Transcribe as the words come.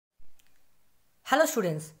Hello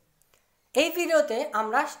students, এই ভিডিওতে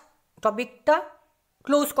আমরা টপিকটা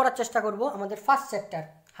ক্লোজ করার চেষ্টা করব। আমাদের ফার্স্ট চ্যাপ্টার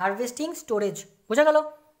হারভেস্টিং স্টোরেজ। বোঝা গেল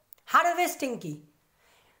হারভেস্টিং কি?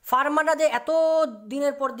 ফার্মাররা যে এত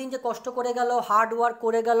দিনের পর দিন যে কষ্ট করে গেল, হার্ড ওয়ার্ক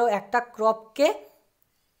করে গেল একটা ক্রপকে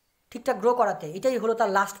ঠিকঠাক গ্রো করাতে, এটাই হলো তার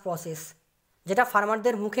লাস্ট প্রসেস, যেটা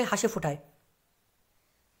ফার্মারদের মুখে হাসি ফোটায়।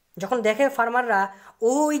 যখন দেখে ফার্মাররা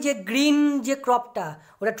ওই যে গ্রিন যে ক্রপটা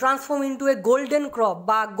ওটা ট্রান্সফর্ম ইন্টু এ গোল্ডেন ক্রপ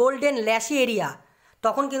বা গোল্ডেন ল্যাশি এরিয়া,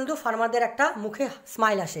 তখন কিন্তু ফার্মারদের একটা মুখে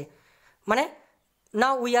স্মাইল আসে, মানে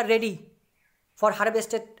now we are ready for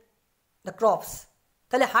harvested the crops.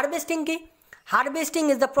 তাহলে হারভেস্টিং কি? Harvesting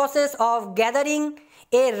is the process of gathering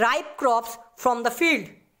A ripe crops from the field,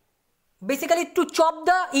 basically two chop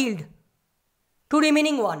the yield two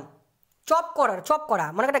remaining one. Chop করা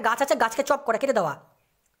মানে একটা গাছ আছে, গাছকে চপ করা, কেটে দেওয়া।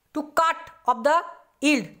 To cut of the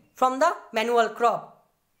yield from the manual crop,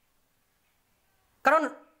 কারণ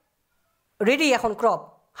রেডি এখন ক্রপ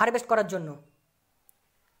হারভেস্ট করার জন্য।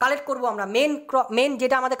 কালেক্ট করব আমরা মেন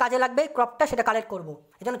যেটা আমাদের কাজে লাগবে ক্রপটা, সেটা কালেক্ট করব।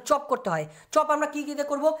 এই জন্য চপ করতে হয়। চপ আমরা কী দিয়ে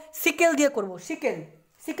করব? সিকেল দিয়ে করব।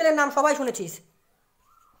 সিকেলের নাম সবাই শুনেছিস।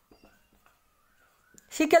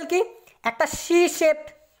 সিকেল কি? একটা সি শেপড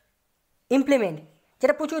ইমপ্লিমেন্ট,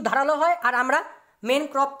 যেটা প্রচুর ধারালো হয়, আর আমরা মেন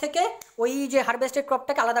ক্রপ থেকে ওই যে হারভেস্টেড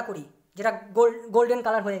ক্রপটাকে আলাদা করি, যেটা গোল্ডেন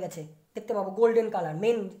কালার হয়ে গেছে, দেখতে পাবো গোল্ডেন কালার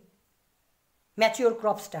মেন ম্যাচিওর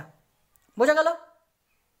ক্রপসটা। বোঝা গেল?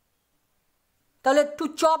 তাহলে টু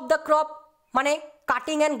চপ দ্য ক্রপ মানে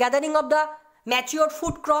cutting and gathering of the mature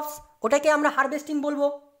food crops, ওটাকে আমরা হারভেস্টিং বলবো।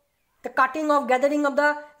 The cutting of gathering of the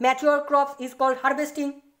mature crops is called harvesting.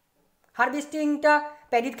 হারভেস্টিংটা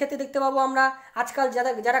প্যাডির ক্ষেত্রে দেখতে পাবো আমরা। আজকাল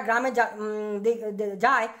যারা গ্রামে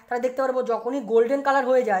যায় তারা দেখতে পারবো যখনই গোল্ডেন কালার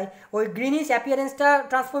হয়ে যায়, ওই গ্রিনিশ অ্যাপিয়ারেন্সটা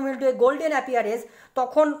ট্রান্সফর্ম ইন্টু এ গোল্ডেন অ্যাপিয়ারেন্স,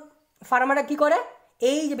 তখন ফার্মাররা কী করে?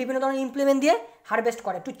 এই যে বিভিন্ন ধরনের ইমপ্লিমেন্ট দিয়ে হারভেস্ট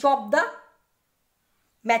করে two chop the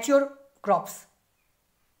mature crops.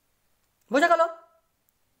 বোঝা গেল?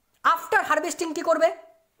 আফটার হারভেস্টিং কী করবে?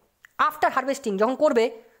 আফটার হারভেস্টিং যখন করবে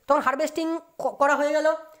তখন হারভেস্টিং করা হয়ে গেল,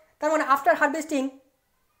 তার মানে আফটার হারভেস্টিং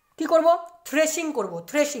কী করব? থ্রেশিং করব।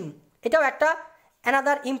 থ্রেশিং এটাও একটা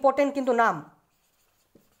অ্যানাদার ইম্পর্টেন্ট কিন্তু নাম।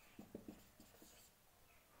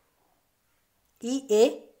 এ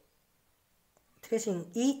থ্রেশিং,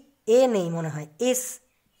 নেই মনে হয়,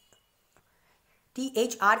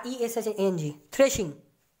 THRESHING, থ্রেশিং।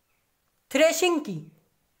 থ্রেশিং কি?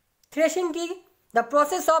 থ্রেশিং কি? The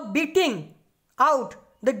process of beating out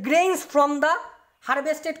the grains from the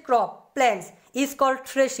harvested crop plants is called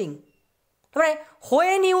threshing. মানে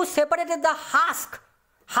when you separated the husk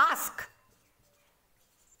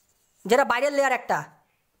যেটা বাইরের লেয়ার, একটা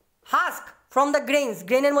হাস্ক ফ্রম দ্য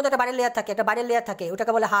গ্রেনের মধ্যে একটা বাইরের লেয়ার থাকে,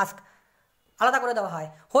 ওটাকে বলে হাস্ক, আলাদা করে দেওয়া হয়।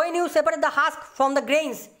 When you separate the husk from the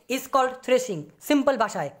grains is called threshing. Simple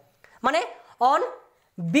ভাষায় মানে on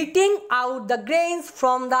beating out the grains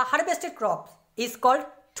from the harvested crop is called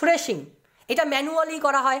threshing. এটা ম্যানুয়ালি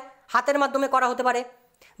করা হয়, হাতের মাধ্যমে করা হতে পারে,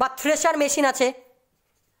 বা থ্রেশার মেশিন আছে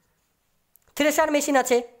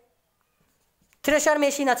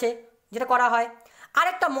যেটা করা হয়।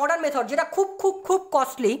 আরেকটা মডার্ন মেথড যেটা খুব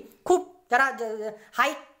কস্টলি, যারা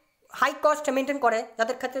হাই কস্ট মেনটেন করে,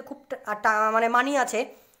 যাদের ক্ষেত্রে খুব মানে মানি আছে,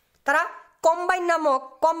 তারা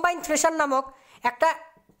কম্বাইন থ্রেশার নামক একটা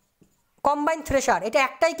কম্বাইন থ্রেশার, এটা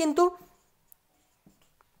একটাই কিন্তু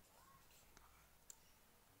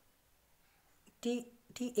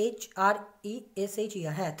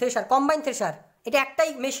THRESHER, হ্যাঁ থ্রেশার, কম্বাইন থ্রেশার। এটা একটাই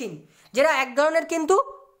মেশিন, যেটা এক ধরনের কিন্তু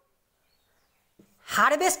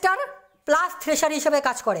হারভেস্টার প্লাস থ্রেশার হিসেবে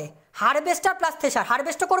কাজ করে। হারভেস্টার প্লাস থ্রেশার,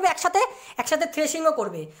 হারভেস্টও করবে একসাথে থ্রেশিংও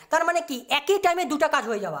করবে। তার মানে কি? একই টাইমে দুটা কাজ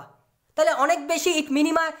হয়ে যাওয়া। তাহলে অনেক বেশি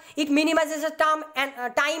ইট মিনিমাইজেস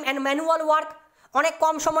টাইম অ্যান্ড ম্যানুয়াল ওয়ার্ক। অনেক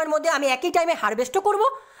কম সময়ের মধ্যে আমি একই টাইমে হারভেস্টও করব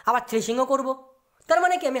আবার থ্রেশিংও করব। তার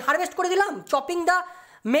মানে কি? আমি হারভেস্ট করে দিলাম, চপিং দ্য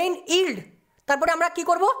মেইন ইল্ড, তারপরে আমরা কি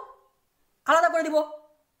করব? আলাদা করে দিব।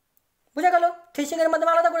 বোঝা গেল? থ্রেশিংয়ের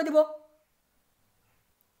মাধ্যমে আলাদা করে দিব।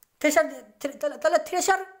 তাহলে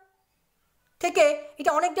থ্রেশার থেকে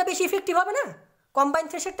এটা অনেকটা বেশি ইফেক্টিভ হবে না? কম্বাইন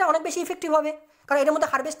থ্রেশারটা অনেক বেশি ইফেক্টিভ হবে, কারণ এর মধ্যে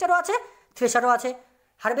হারভেস্টারও আছে, থ্রেশারও আছে।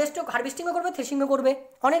 হারভেস্টিংও করবে, থ্রেশিংও করবে।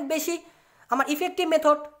 অনেক বেশি আমার ইফেক্টিভ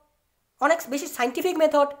মেথড, অনেক বেশি সাইন্টিফিক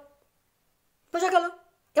মেথড। বোঝা গেল?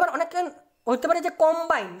 এবার অনেক হতে পারে যে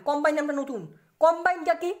কম্বাইন আমরা নতুন।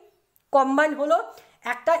 কম্বাইনটা কি? কম্বাইন হলো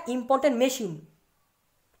একটা important machine.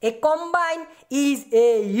 A combine is a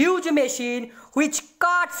huge machine which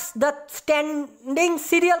cuts the standing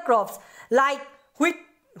cereal crops like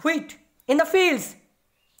wheat in the fields.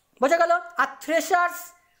 বোঝা গেল? আর threshers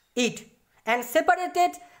it and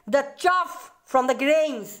separated the chaff from the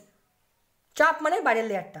grains. চাপ মানে বাইরের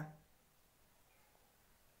লেয়ারটা,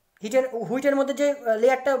 হুইটের মধ্যে যে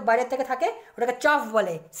লেয়ারটা বাইরের থেকে থাকে ওটাকে চাফ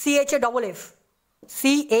বলে, CHAFF,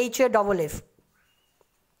 CHAFF।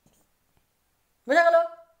 বোঝা গেল?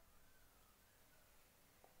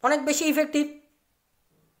 অনেক বেশি ইফেক্টিভ।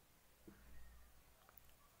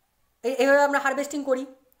 এইভাবে আমরা হারভেস্টিং করি।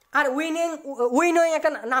 আর উইনোয়িং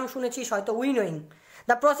একটা নাম শুনেছিস হয়তো, winnowing,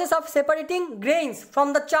 the process of separating grains from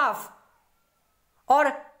the চাফ or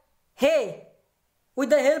hey with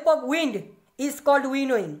the help of wind is called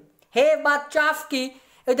winnowing. হে বা চাফ কি,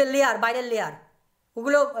 ওই যে লেয়ার, বাইরের লেয়ার,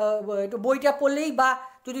 ওগুলো একটু বইটা পড়লেই বা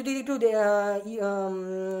তুই যদি একটু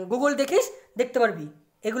গুগল দেখিস দেখতে পারবি,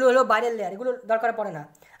 এগুলো হলো বাইরের লেয়ার, এগুলো দরকার পড়ে না।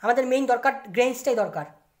 আমাদের মেইন দরকার গ্রেইনসটাই দরকার,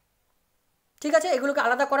 ঠিক আছে? এগুলোকে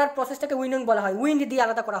আলাদা করার প্রসেসটাকে উইনোয়িং বলা হয়, উইন্ড দিয়ে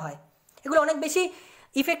আলাদা করা হয়। এগুলো অনেক বেশি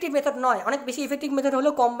ইফেক্টিভ মেথড নয়, অনেক বেশি ইফেক্টিভ মেথড হলো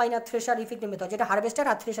কম্বাইনার থ্রেশার ইফেক্টিভ মেথড, যেটা হারভেস্টার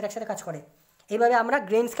আর থ্রেশার একসাথে কাজ করে। এইভাবে আমরা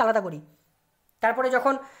গ্রেইনসকে আলাদা করি। তারপরে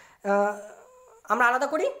যখন আমরা আলাদা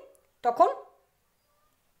করি তখন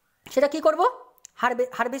সেটা কি করব,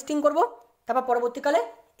 হারভেস্টিং করব। তারপর পরবর্তীকালে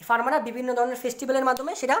ফার্মাররা বিভিন্ন ধরনের ফেস্টিভ্যালের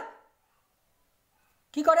মাধ্যমে সেটা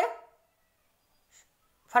কি করে,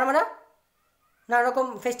 ফার্মাররা নানা রকম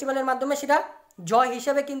ফেস্টিভ্যালের মাধ্যমে সেটা জয়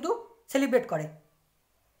হিসাবে কিন্তু সেলিব্রেট করে।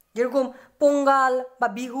 যেরকম পোঙ্গাল বা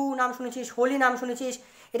বিহু নাম শুনেছিস, হোলি নাম শুনেছিস,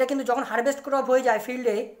 এটা কিন্তু যখন হারভেস্ট ক্রপ হয়ে যায়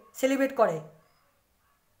ফিল্ডে সেলিব্রেট করে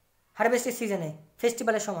হারভেস্টের সিজনে,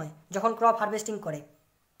 ফেস্টিভ্যালের সময় যখন ক্রপ হারভেস্টিং করে,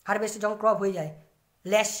 হারভেস্টে যখন ক্রপ হয়ে যায়,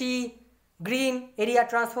 ল্যাশি গ্রিন এরিয়া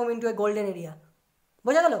ট্রান্সফর্ম ইন্টু এ গোল্ডেন এরিয়া।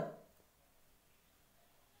 বোঝা গেল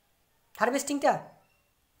হারভেস্টিংটা?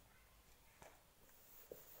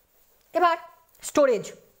 এবার স্টোরেজ,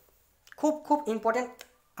 খুব খুব ইম্পর্টেন্ট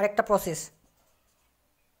আরেকটা প্রসেস।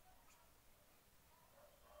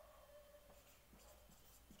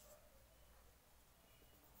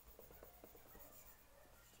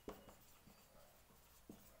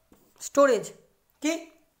 স্টোরেজ কি?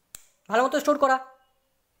 ভালো মতো স্টোর করা।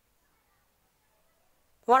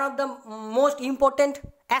 one of the most important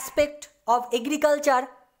aspect of agriculture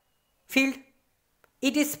field.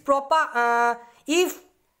 It is proper if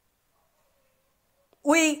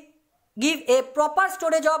we give a proper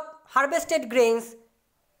storage of harvested grains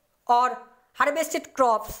or harvested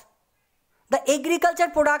crops, the agriculture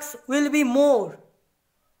products will be more.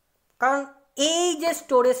 কারণ এই যে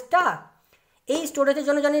স্টোরেজটা, এই স্টোরেজের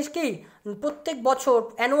জন্য জানিস কি প্রত্যেক বছর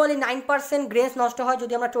অ্যানুয়ালি 9% গ্রেনস নষ্ট হয়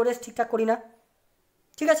যদি আমরা স্টোরেজ ঠিকঠাক করি না।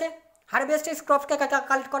 ঠিক আছে, হারভেস্টেড ক্রপসকে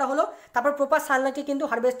কালেক্ট করা হলো, তারপর প্রপার সানলাইটে কিন্তু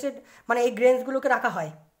হারভেস্টেড মানে এই গ্রেনসগুলোকে রাখা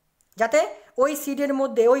হয়, যাতে ওই সিডের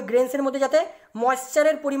মধ্যে, ওই গ্রেনসের মধ্যে যাতে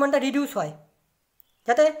ময়েশ্চারের পরিমাণটা রিডিউস হয়।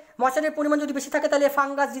 যাতে ময়েশ্চারের পরিমাণ যদি বেশি থাকে তাহলে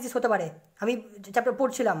ফাঙ্গাস ডিজিজ হতে পারে। আমি চ্যাপ্টার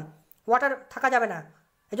পড়ছিলাম, ওয়াটার থাকা যাবে না,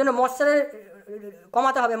 এই জন্য ময়েশ্চারের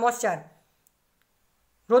কমাতে হবে, ময়েশ্চার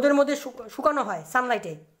রোদের মধ্যে শুকানো হয়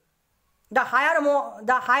সানলাইটে। The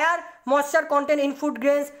higher moisture content in food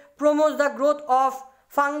grains promotes the growth of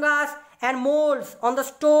fungus and molds on the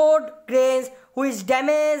stored grains which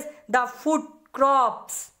damage the food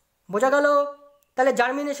crops. বোঝা গেল? তাহলে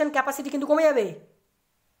জার্মিনেশন ক্যাপাসিটি কিন্তু কমে যাবে।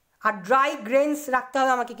 আর ড্রাই গ্রেনস রাখতে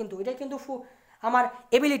হবে আমাকে, কিন্তু এটা কিন্তু আমার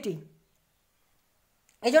এবিলিটি।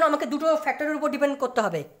 এই জন্য আমাকে দুটো ফ্যাক্টরের উপর ডিপেন্ড করতে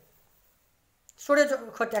হবে স্টোরেজ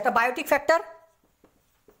করতে, একটা বায়োটিক ফ্যাক্টর,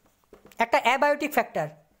 একটা অ্যাবায়োটিক ফ্যাক্টর।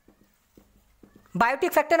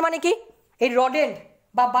 বায়োটিক ফ্যাক্টর মানে কি? এই রডেন্ট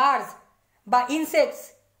বা বার্ডস বা ইনসেক্টস,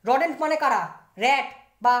 রডেন্ট মানে কারা? র্যাট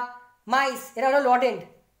বা মাইস, এরা হলো রডেন্ট।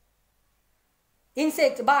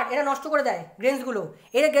 ইনসেক্ট, বার্ড, এরা নষ্ট করে দেয় গ্রেনসগুলো।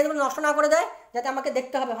 এরা গ্রেনসগুলো নষ্ট না করে দেয় যাতে আমাকে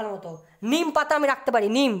দেখতে হবে ভালো মতো। নিম পাতা আমি রাখতে পারি,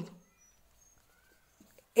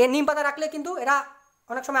 নিম পাতা রাখলে কিন্তু এরা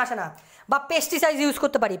অনেক সময় আসে না। বা পেস্টিসাইডস ইউজ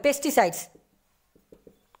করতে পারি, পেস্টিসাইডস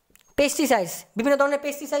বিভিন্ন ধরনের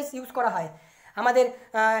পেস্টিসাইডস ইউজ করা হয় আমাদের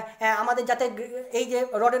যাতে এই যে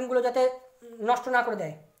রডেন্টগুলো যাতে নষ্ট না করে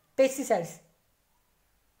দেয়। পেস্টিসাইডস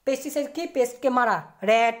কি? পেস্টকে মারা,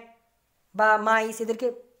 র্যাট বা মাইস এদেরকে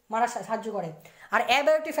মারা সাহায্য করে। আর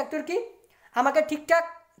অ্যাবায়োটিক ফ্যাক্টর কি? আমাকে ঠিকঠাক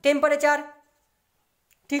টেম্পারেচার,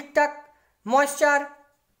 ঠিকঠাক ময়েশ্চার,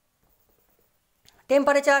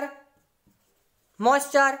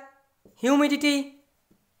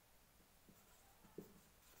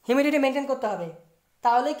 হিউমিডিটি মেনটেন করতে হবে।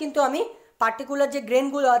 তাহলেই কিন্তু আমি পার্টিকুলার যে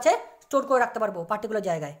গ্রেনগুলো আছে স্টোর করে রাখতে পারবো পার্টিকুলার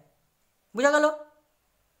জায়গায়। বোঝা গেল?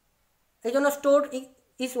 এই জন্য store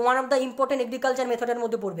is one of the important agriculture মেথডের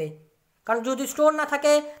মধ্যে পড়বে। কারণ যদি স্টোর না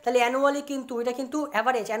থাকে তাহলে অ্যানুয়ালি কিন্তু এটা কিন্তু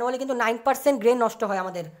অ্যাভারেজ, অ্যানুয়ালি কিন্তু 9% গ্রেন নষ্ট হয়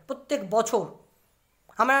আমাদের প্রত্যেক বছর।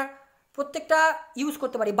 আমরা প্রত্যেকটা ইউজ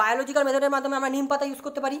করতে পারি বায়োলজিক্যাল মেথডের মাধ্যমে, আমরা নিম পাতা ইউজ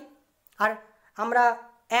করতে পারি। আর আমরা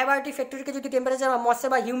অ্যাবায়োটিক ফ্যাক্টরিকে যদি টেম্পারেচার বা ময়েশ্চার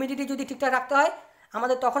বা হিউমিডিটি যদি ঠিকঠাক রাখতে হয়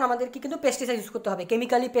তখন আমাদেরকে কিন্তু পেস্টিসাইড ইউজ করতে হবে,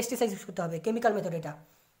 কেমিক্যালি পেস্টিসাইড ইউজ করতে হবে। কেমিক্যাল মেথড, এটা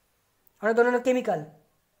অনেক ধরনের কেমিক্যাল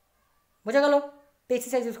বোঝা গেল?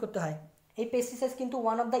 পেস্টিসাইড ইউজ করতে হয়। এই পেস্টিসাইড কিন্তু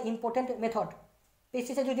one of the important method.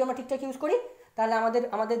 Pesticide যদি আমরা ঠিকঠাক ইউজ করি তাহলে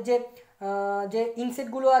আমাদের যে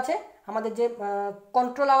ইনসেক্টগুলো আছে, আমাদের যে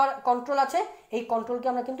কন্ট্রোল আছে, এই কন্ট্রোলকে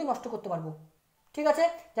আমরা কিন্তু নষ্ট করতে পারবো। ঠিক আছে,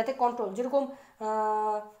 যাতে কন্ট্রোল, যেরকম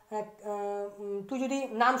তুই যদি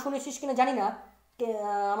নাম শুনেছিস কিনা জানি না,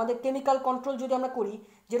 আমাদের কেমিক্যাল কন্ট্রোল যদি আমরা করি,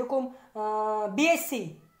 যেরকম বিএসসি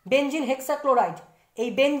বেনজিন হেক্সাক্লোরাইড, এই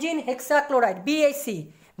benzene hexachloride BSc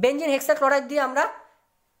benzene hexachloride দিয়ে আমরা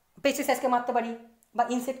পেস্টিসাইডকে মারতে পারি বা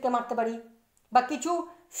ইনসেক্টকে মারতে পারি। বা কিছু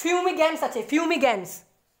ফিউমিগ্যান্স আছে,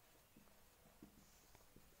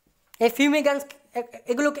 এই ফিউমিগ্যান্স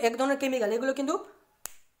এগুলো এক ধরনের কেমিক্যাল, এগুলো কিন্তু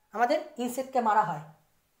আমাদের ইনসেক্টকে মারা হয়,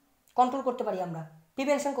 কন্ট্রোল করতে পারি আমরা,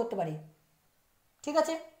 প্রিভেনশন করতে পারি। ঠিক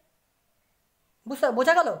আছে,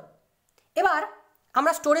 বোঝা গেল? এবার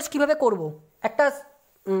আমরা স্টোরেজ কিভাবে করব। একটা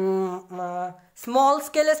স্মল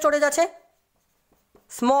স্কেলে স্টোরেজ আছে।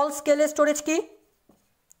 স্মল স্কেলে স্টোরেজ কি,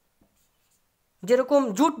 যেরকম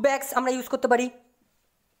জুট ব্যাগস আমরা ইউজ করতে পারি,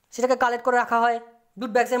 সেটাকে কালেক্ট করে রাখা হয়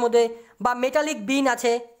জুট ব্যাগসের মধ্যে। বা মেটালিক বিন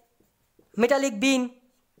আছে, মেটালিক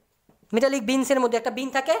বিনসের মধ্যে একটা বিন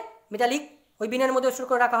থাকে মেটালিক, ওই বিনের মধ্যে স্টোর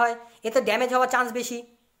করে রাখা হয়, এতে ড্যামেজ হওয়ার চান্স বেশি।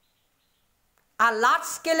 আর লার্জ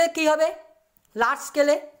স্কেলে কী হবে, লার্জ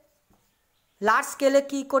স্কেলে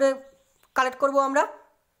কী করে কালেক্ট করব আমরা?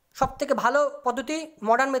 সবথেকে ভালো পদ্ধতি,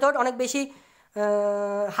 মডার্ন মেথড, অনেক বেশি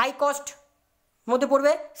হাই কস্ট মধ্যে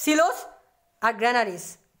পড়বে, সিলোস আর গ্র্যানারিস।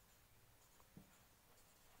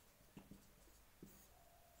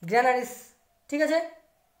 ঠিক আছে,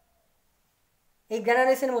 এই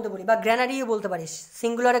গ্র্যানারিসের মধ্যে পড়ি, বা গ্র্যানারিও বলতে পারিস,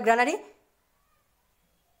 সিঙ্গুলারে গ্র্যানারি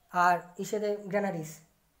আর ইসেতে গ্র্যানারিস।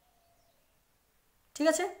 ঠিক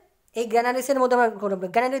আছে, এই গ্র্যানারিসের মধ্যে আমরা করব।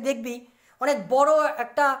 গ্র্যানারি দেখবি অনেক বড়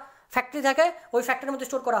একটা ফ্যাক্টরি থাকে, ওই ফ্যাক্টরির মধ্যে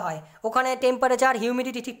স্টোর করা হয়, ওখানে টেম্পারেচার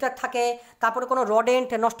হিউমিডিটি ঠিকঠাক থাকে, তারপরে কোনো রডেন্ট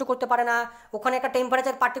নষ্ট করতে পারে না, ওখানে একটা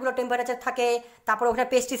পার্টিকুলার টেম্পারেচার থাকে, তারপরে ওখানে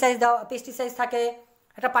পেস্টিসাইড থাকে,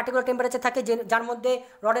 একটা পার্টিকুলার টেম্পারেচার থাকে যার মধ্যে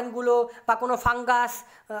রডেন্টগুলো বা কোনো ফাঙ্গাস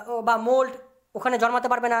বা মোল্ড ওখানে জন্মাতে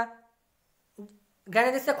পারবে না।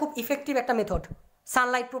 গ্র্যানারিসটা খুব ইফেক্টিভ একটা মেথড।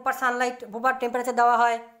 প্রপার টেম্পারেচার দেওয়া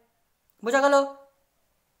হয়, বোঝা গেল?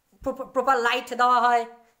 প্রপার লাইট দেওয়া হয়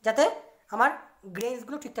যাতে আমার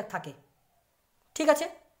গ্রেইনসগুলো ঠিকঠাক থাকে। ঠিক আছে,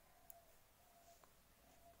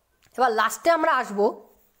 এবার লাস্টে আমরা আসবো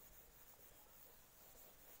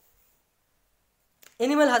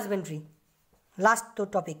অ্যানিম্যাল হাজবেন্ড্রি, লাস্ট তো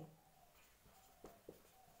টপিক।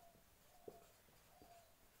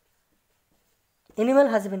 অ্যানিম্যাল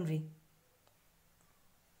হাজবেন্ড্রি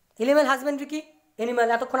কি? অ্যানিম্যাল,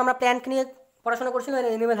 এতক্ষণ আমরা প্ল্যান্ট নিয়ে পড়াশোনা করছিলাম।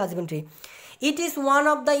 Animal husbandry, it is one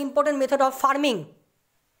of the important method of farming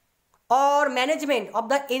or management of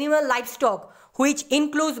the animal livestock which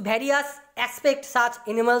includes various aspects such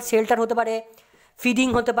animal shelter হতে পারে, feeding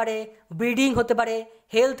হতে পারে, ব্রিডিং হতে পারে,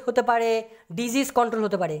 হেলথ হতে পারে, ডিজিজ কন্ট্রোল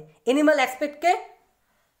হতে পারে। অ্যানিমাল অ্যাসপেক্টকে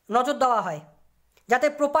নজর দেওয়া হয় যাতে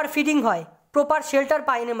প্রপার ফিডিং হয়, প্রপার শেল্টার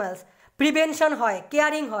পায় অ্যানিমালস, প্রিভেনশন হয়,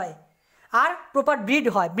 কেয়ারিং হয়, আর প্রপার ব্রিড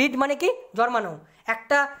হয়। ব্রিড মানে কি? জন্মানো।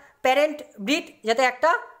 একটা প্যারেন্ট ব্রিড যাতে একটা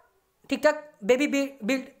ঠিকঠাক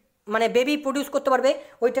বেবি প্রডিউস করতে পারবে,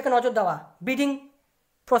 ওইটাকে নজর দেওয়া। ব্রিডিং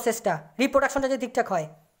প্রসেসটা, রিপ্রোডাকশনটা যদি ঠিকঠাক হয়।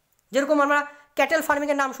 যেরকম আমরা ক্যাটেল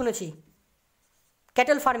ফার্মিংয়ের নাম শুনেছি,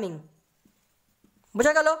 ক্যাটেল ফার্মিং,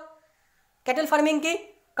 বোঝা গেল? ক্যাটেল ফার্মিং কি?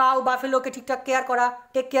 কাউ বাফেলোকে ঠিকঠাক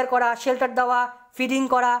টেক কেয়ার করা, শেল্টার দেওয়া, ফিডিং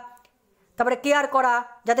করা, তারপরে কেয়ার করা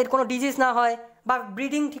যাতে কোনো ডিজিজ না হয়, বা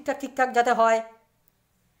ব্রিডিং ঠিকঠাক যাতে হয়।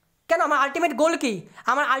 কেন? আমার আলটিমেট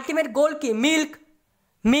গোল কি?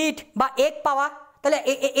 মিট বা এগ পাওয়া। তাহলে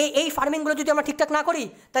এই ফার্মিংগুলো যদি আমরা ঠিকঠাক না করি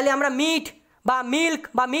তাহলে আমরা মিট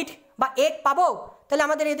বা এগ পাবো? তাহলে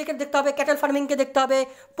আমাদের এদিকে দেখতে হবে, ক্যাটেল ফার্মিংকে দেখতে হবে,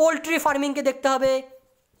 পোলট্রি ফার্মিংকে দেখতে হবে।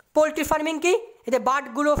 পোলট্রি ফার্মিং কি? এদের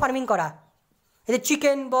বার্ডগুলো ফার্মিং করা, এদের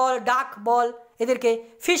চিকেন বল, ডাক বল, এদেরকে।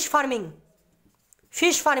 ফিশ ফার্মিং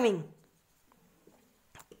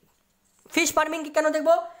কি কেন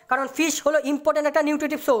দেখবো? কারণ ফিশ হলো ইম্পর্টেন্ট একটা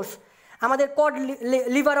নিউট্রিটিভ সোর্স। আমাদের কড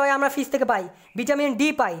লিভার অয়েল আমরা ফিশ থেকে পাই, ভিটামিন ডি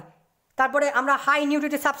পাই, তারপরে আমরা হাই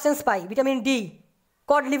নিউট্রিটিভ সাবস্টেন্স পাই, vitamin D,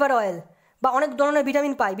 cod liver oil, বা অনেক ধরনের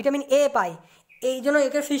ভিটামিন পাই, ভিটামিন এ পাই। এই জন্য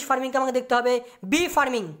একে ফিশ ফার্মিংকে আমাকে দেখতে হবে। বি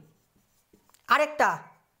ফার্মিং আরেকটা,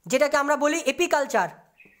 যেটাকে আমরা বলি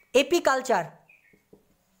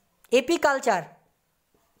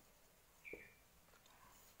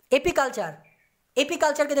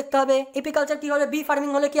এপিকালচারকে দেখতে হবে। এপিকালচার কী হবে? বি ফার্মিং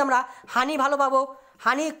হলে কি আমরা হানি ভালো পাবো।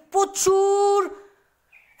 হানি প্রচুর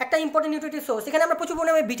একটা ইম্পর্টেন্ট নিউট্রিটিভ সোর্স। এখানে আমরা প্রচুর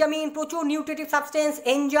পরিমাণে ভিটামিন, প্রচুর নিউট্রিটিভ সাবস্টেন্স,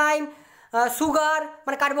 এনজাইম, সুগার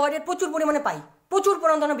মানে কার্বোহাইড্রেট প্রচুর পরিমাণে পাই। প্রচুর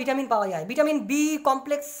পরিমাণে ভিটামিন পাওয়া যায়, vitamin B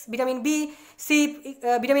complex, vitamin B C,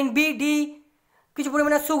 vitamin B D, কিছু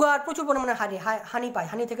পরিমাণে সুগার, প্রচুর পরিমাণে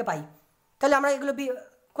হানি থেকে পাই, তাহলে আমরা এগুলো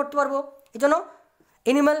করতে পারবো। এই জন্য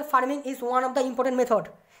animal farming is one of the important method,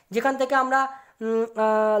 যেখান থেকে আমরা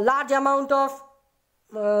লার্জ অ্যামাউন্ট অফ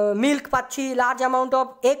মিল্ক পাচ্ছি, লার্জ অ্যামাউন্ট অফ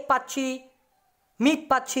এগ পাচ্ছি, মিট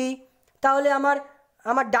পাচ্ছি। তাহলে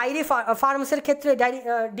আমার ডায়েরি ফার্মসের ক্ষেত্রে,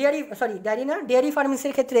 ডেয়ারি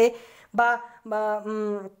ফার্মিংসের ক্ষেত্রে বা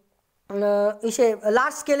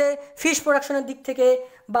লার্জ স্কেলে ফিশ প্রোডাকশনের দিক থেকে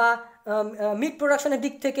বা মিট প্রোডাকশনের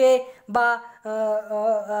দিক থেকে বা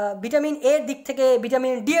ভিটামিন এর দিক থেকে,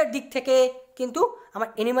 ভিটামিন ডি এর দিক থেকে কিন্তু আমার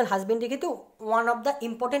অ্যানিম্যাল হাজবেন্ডারি কিন্তু one of the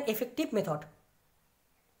important effective method.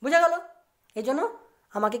 বোঝা গেল? এই জন্য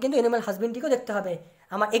আমাকে কিন্তু অ্যানিম্যাল হাজবেন্ডারিকেও দেখতে হবে,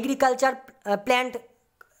 আমার এগ্রিকালচার প্ল্যান্ট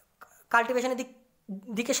কাল্টিভেশনের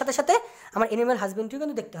দিকের সাথে সাথে আমার অ্যানিম্যাল হাজবেন্ডারিও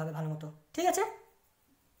কিন্তু দেখতে হবে ভালো মতো। ঠিক আছে,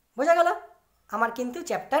 বোঝা গেল? আমার কিন্তু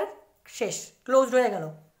চ্যাপ্টার শেষ, ক্লোজড হয়ে গেল।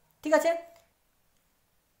 ঠিক আছে,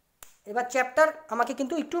 এবার চ্যাপ্টার আমাকে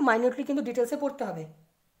কিন্তু একটু মাইনরলি কিন্তু ডিটেলসে পড়তে হবে।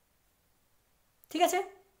 ঠিক আছে,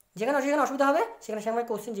 যেখানে অসুবিধা হবে সেখানে সে আমাকে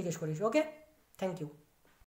কোশ্চেন জিজ্ঞেস করিস। ওকে, থ্যাংক ইউ।